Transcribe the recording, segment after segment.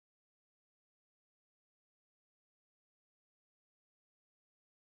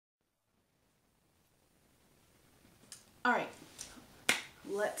All right,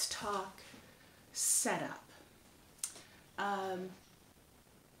 let's talk setup.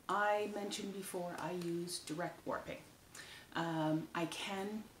 I mentioned before I use direct warping. I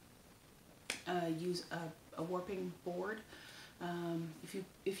can use a warping board.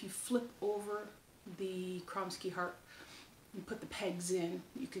 If you flip over the Kromsky harp and put the pegs in,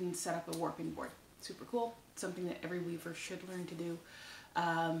 you can set up a warping board. Super cool. Something that every weaver should learn to do.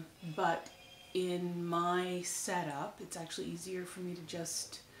 But in my setup, it's actually easier for me to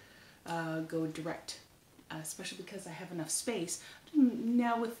just go direct, especially because I have enough space.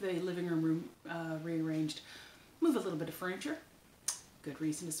 Now with the living room rearranged, move a little bit of furniture. Good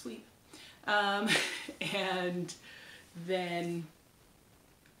reason to sweep. And then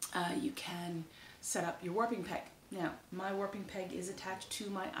you can set up your warping peg. Now, my warping peg is attached to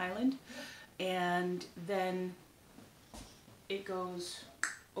my island, and then it goes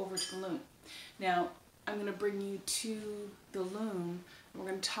over to the loom. Now, I'm going to bring you to the loom, and we're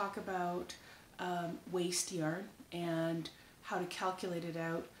going to talk about waste yarn and how to calculate it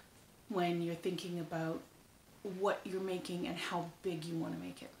out when you're thinking about what you're making and how big you want to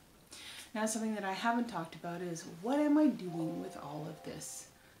make it. Now, something that I haven't talked about is, what am I doing with all of this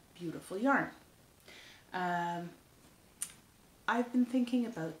beautiful yarn? I've been thinking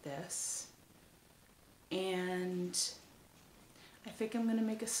about this, and I think I'm going to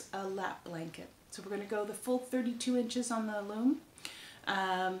make a lap blanket. So we're going to go the full 32 inches on the loom.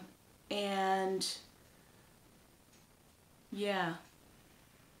 And yeah,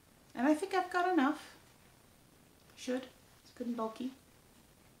 and I think I've got enough. Should. It's good and bulky.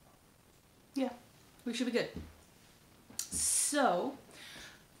 Yeah, we should be good. So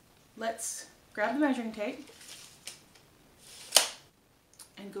let's grab the measuring tape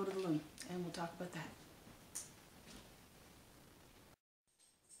and go to the loom, and we'll talk about that.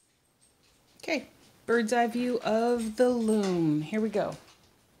 Okay, bird's eye view of the loom. Here we go.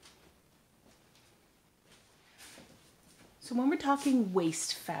 So when we're talking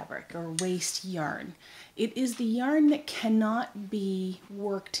waste fabric or waste yarn, it is the yarn that cannot be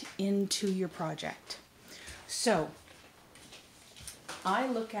worked into your project. So I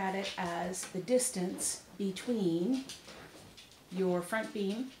look at it as the distance between your front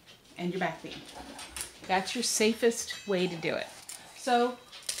beam and your back beam. That's your safest way to do it. So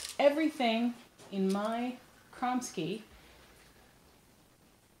everything in my Kromsky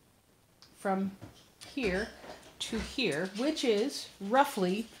from here to here, which is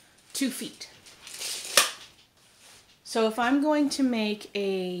roughly 2 feet. So if I'm going to make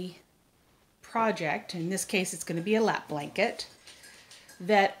a project, in this case it's going to be a lap blanket,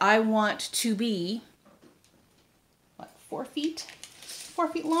 that I want to be, what, 4 feet? 4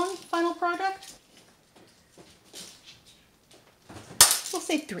 feet long, final product? We'll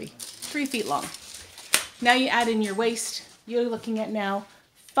say 3 feet long. Now you add in your waist, you're looking at now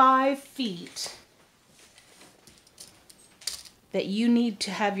 5 feet that you need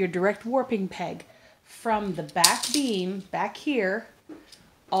to have your direct warping peg from the back beam, back here,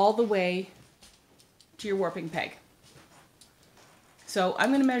 all the way to your warping peg. So I'm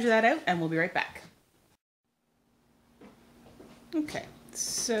going to measure that out and we'll be right back. Okay,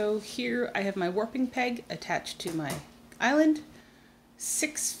 so here I have my warping peg attached to my island.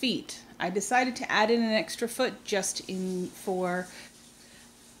 6 feet. I decided to add in an extra foot just for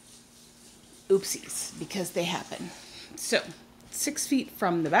oopsies, because they happen. So 6 feet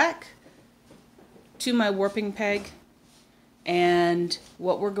from the back to my warping peg, and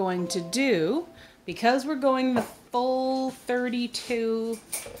what we're going to do, because we're going the full 32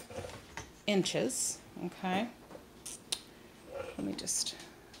 inches, okay, let me just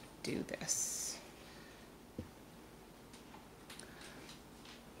do this.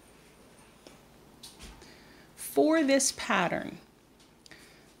 For this pattern,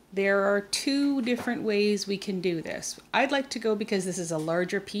 there are 2 different ways we can do this. I'd like to go, because this is a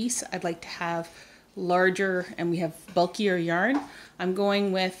larger piece, I'd like to have larger, and we have bulkier yarn. I'm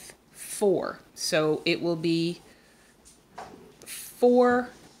going with 4. So it will be 4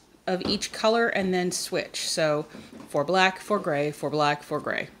 of each color and then switch. So 4 black, 4 gray, 4 black, 4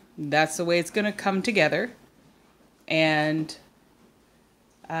 gray. That's the way it's going to come together. And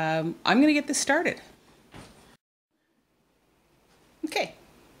I'm going to get this started. Okay.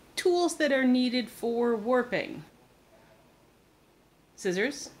 Tools that are needed for warping.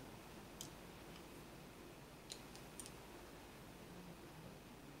 Scissors.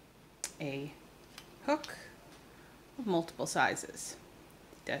 A hook of multiple sizes.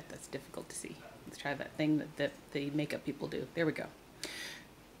 That's difficult to see. Let's try that thing that the makeup people do. There we go.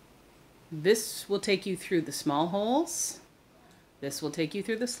 This will take you through the small holes. This will take you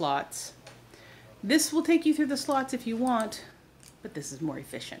through the slots. This will take you through the slots if you want, but this is more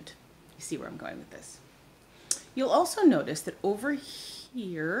efficient. You see where I'm going with this. You'll also notice that over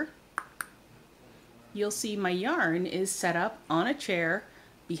here, you'll see my yarn is set up on a chair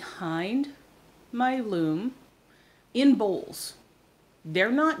behind my loom in bowls.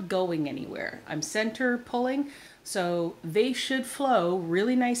 They're not going anywhere. I'm center pulling, so they should flow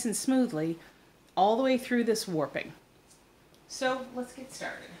really nice and smoothly all the way through this warping. So let's get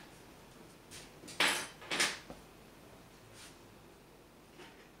started.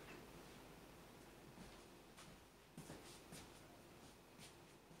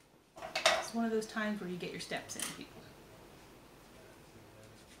 It's one of those times where you get your steps in, people.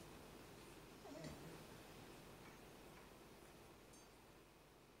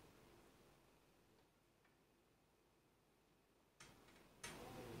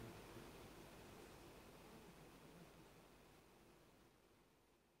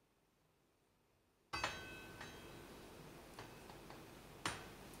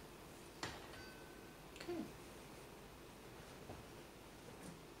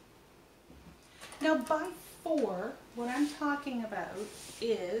 Now by 4, what I'm talking about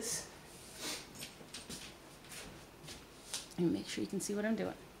is, let me make sure you can see what I'm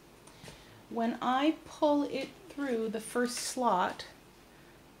doing. When I pull it through the first slot,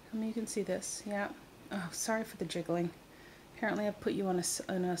 you can see this, yeah. Oh, sorry for the jiggling. Apparently I've put you on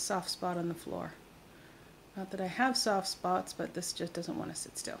a soft spot on the floor. Not that I have soft spots, but this just doesn't want to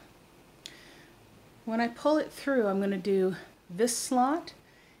sit still. When I pull it through, I'm going to do this slot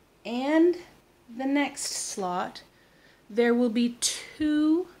and the next slot. There will be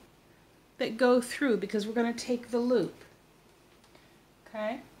 2 that go through because we're going to take the loop.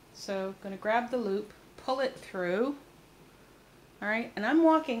 Okay, so I'm going to grab the loop, pull it through. All right, and I'm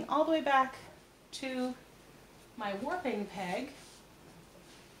walking all the way back to my warping peg.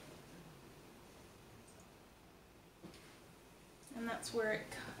 And that's where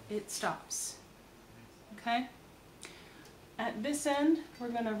it stops. Okay? At this end, we're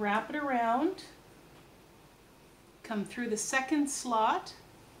going to wrap it around, come through the second slot,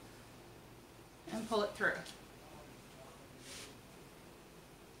 and pull it through.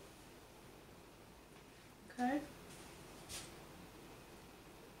 Okay?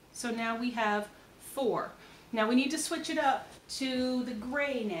 So now we have 4. Now we need to switch it up to the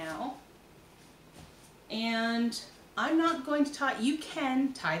gray now. And I'm not going to tie, you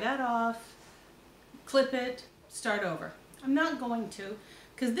can tie that off, clip it, start over. I'm not going to,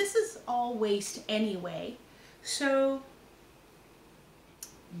 because this is all waste anyway. So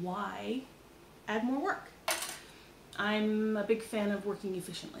why add more work? I'm a big fan of working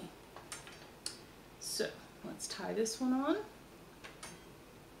efficiently. So let's tie this one on.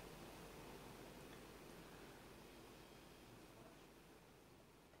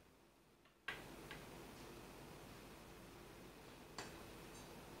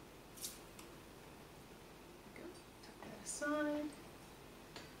 Side. I'm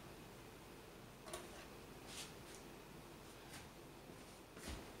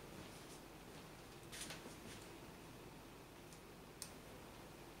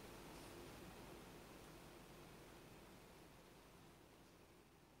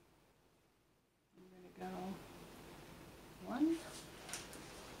going to go 1.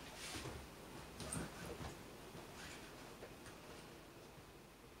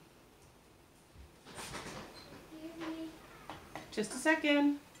 Just a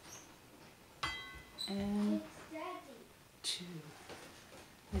second. And 2.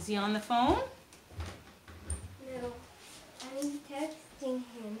 Is he on the phone? No, I'm texting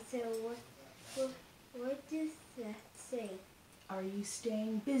him. So what does that say? Are you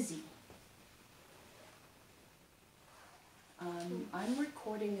staying busy? I'm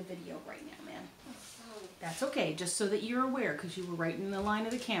recording a video right now, man. That's okay, just so that you're aware, because you were right in the line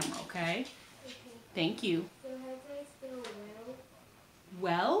of the camera, okay? Okay. Thank you. So how do I spell well?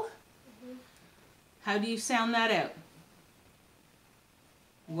 Well? How do you sound that out?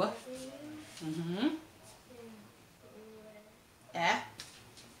 What? Mm-hmm. Eh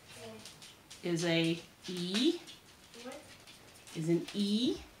is a E. What? Is an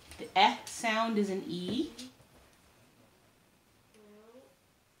E. The eh sound is an E.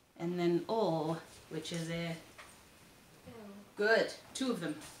 And then ol, which is a... Oh. Good. 2 of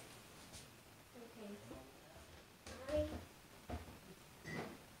them. Okay.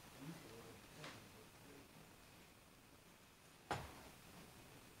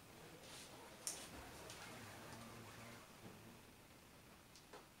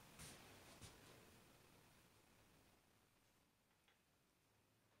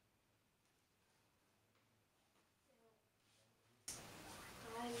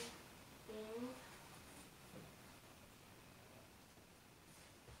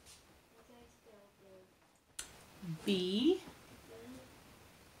 B,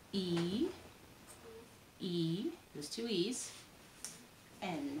 E, E, there's two E's,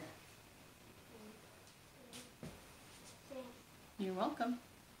 N. You're welcome.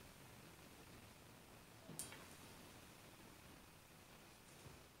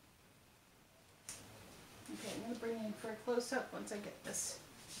 Okay, I'm going to bring you in for a close-up once I get this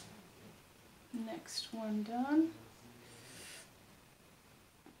next one done.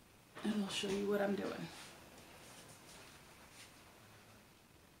 And I'll show you what I'm doing.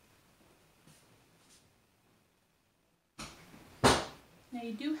 Now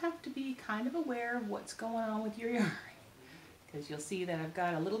you do have to be kind of aware of what's going on with your yarn, because you'll see that I've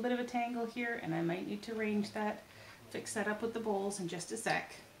got a little bit of a tangle here and I might need to arrange that, fix that up with the bowls in just a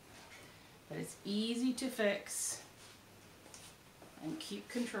sec. But it's easy to fix and keep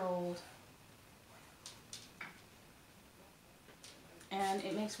controlled. And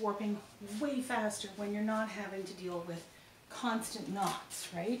it makes warping way faster when you're not having to deal with constant knots,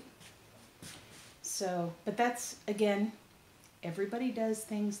 right? So, but that's, again, everybody does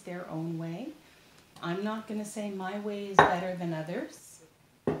things their own way. I'm not going to say my way is better than others.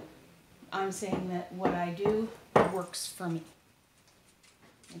 I'm saying that what I do works for me.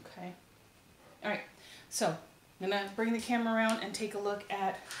 Okay. All right. So I'm going to bring the camera around and take a look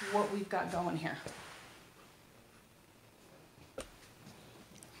at what we've got going here.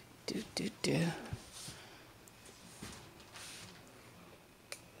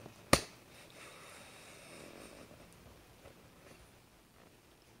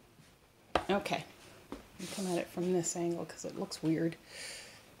 Okay. I'll come at it from this angle because it looks weird.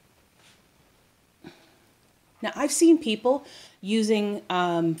 Now I've seen people using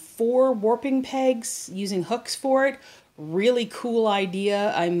 4 warping pegs, using hooks for it. Really cool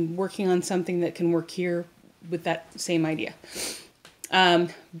idea. I'm working on something that can work here with that same idea.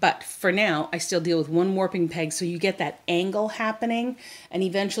 But for now, I still deal with 1 warping peg, so you get that angle happening, and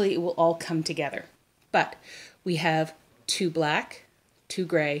eventually it will all come together. But we have 2 black, 2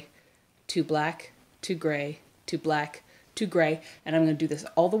 gray, 2 black, 2 gray, 2 black, 2 gray, and I'm going to do this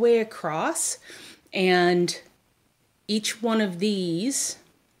all the way across, and each one of these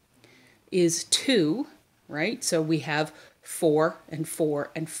is 2, right? So we have 4 and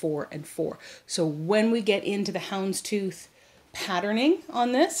 4 and 4 and 4. So when we get into the houndstooth patterning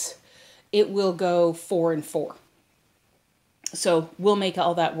on this, it will go 4 and 4. So we'll make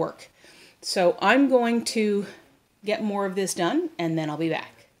all that work. So I'm going to get more of this done and then I'll be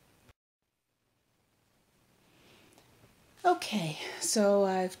back. Okay, so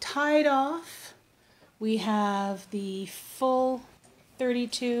I've tied off. We have the full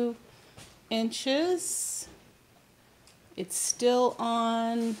 32 inches. It's still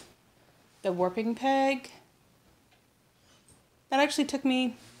on the warping peg. That actually took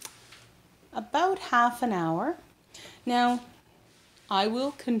me about half an hour. Now, I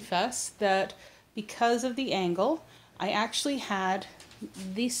will confess that because of the angle, I actually had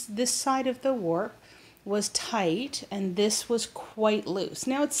this side of the warp was tight and this was quite loose.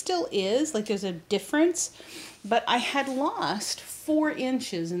 Now it still is, like there's a difference, but I had lost 4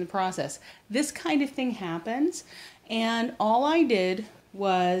 inches in the process. This kind of thing happens, and all I did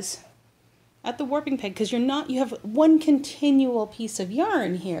was at the warping peg, because you have 1 continual piece of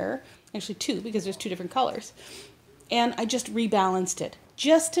yarn here, actually 2 because there's 2 different colors, and I just rebalanced it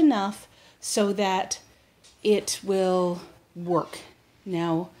just enough so that it will work.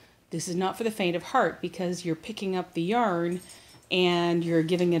 Now, this is not for the faint of heart because you're picking up the yarn and you're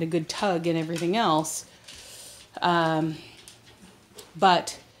giving it a good tug and everything else, but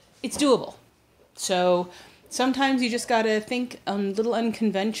it's doable. So sometimes you just got to think a little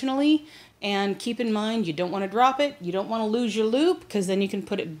unconventionally and keep in mind you don't want to drop it, you don't want to lose your loop because then you can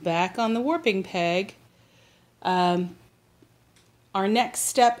put it back on the warping peg. Our next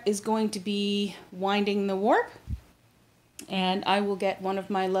step is going to be winding the warp, and I will get one of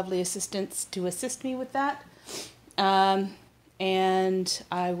my lovely assistants to assist me with that, and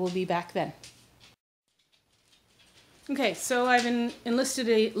I will be back then. Okay, so I've enlisted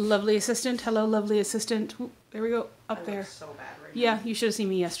a lovely assistant. Hello, lovely assistant. Ooh, there we go, up there. So bad right now. Yeah, you should have seen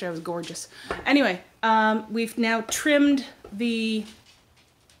me yesterday. I was gorgeous. Anyway, we've now trimmed the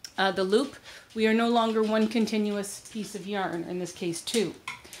loop. We are no longer 1 continuous piece of yarn, in this case 2.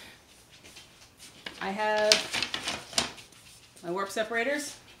 I have my warp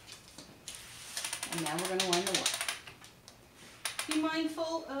separators, and now we're going to wind the warp. Be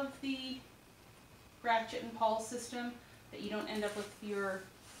mindful of the ratchet and pawl system, that you don't end up with your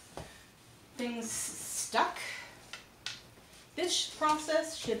things stuck. This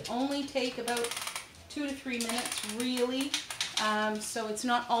process should only take about 2 to 3 minutes, really. so it's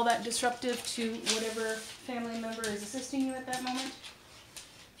not all that disruptive to whatever family member is assisting you at that moment.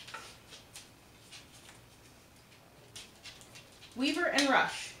 Weaver and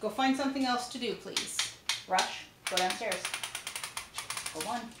Rush, go find something else to do, please. Rush, go downstairs. Go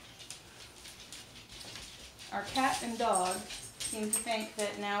on. Our cat and dog seem to think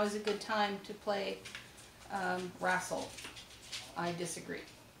that now is a good time to play wrestle. I disagree.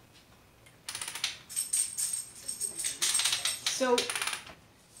 So,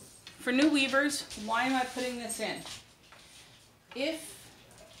 for new weavers, why am I putting this in? If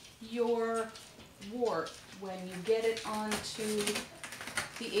your warp, when you get it onto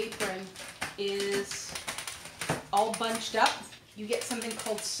the apron, is all bunched up, you get something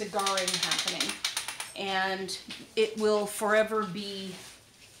called cigaring happening. And it will forever be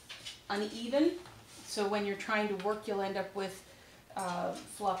uneven. So when you're trying to work, you'll end up with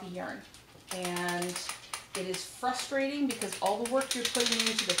floppy yarn. And it is frustrating because all the work you're putting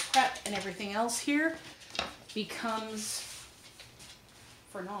into the prep and everything else here becomes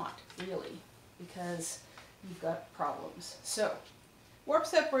for naught, really, because you've got problems. So, warp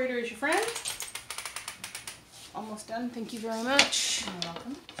separator is your friend. Almost done, thank you very much. You're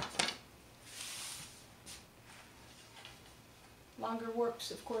welcome. Longer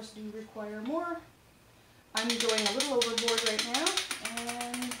warps, of course, do require more. I'm going a little overboard right now,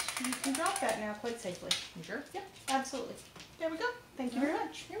 and you can drop that now quite safely. You sure? Yep, absolutely. There we go. Thank you very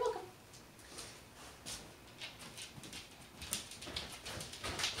much. You're welcome.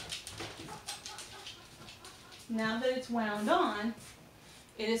 Now that it's wound on,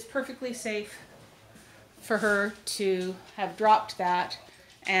 it is perfectly safe for her to have dropped that,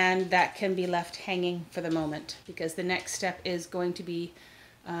 and that can be left hanging for the moment, because the next step is going to be,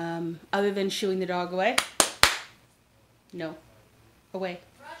 other than shooing the dog away, no, away,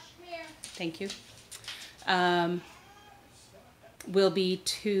 Rush, here. thank you, will be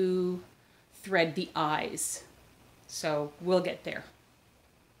to thread the eyes. So we'll get there.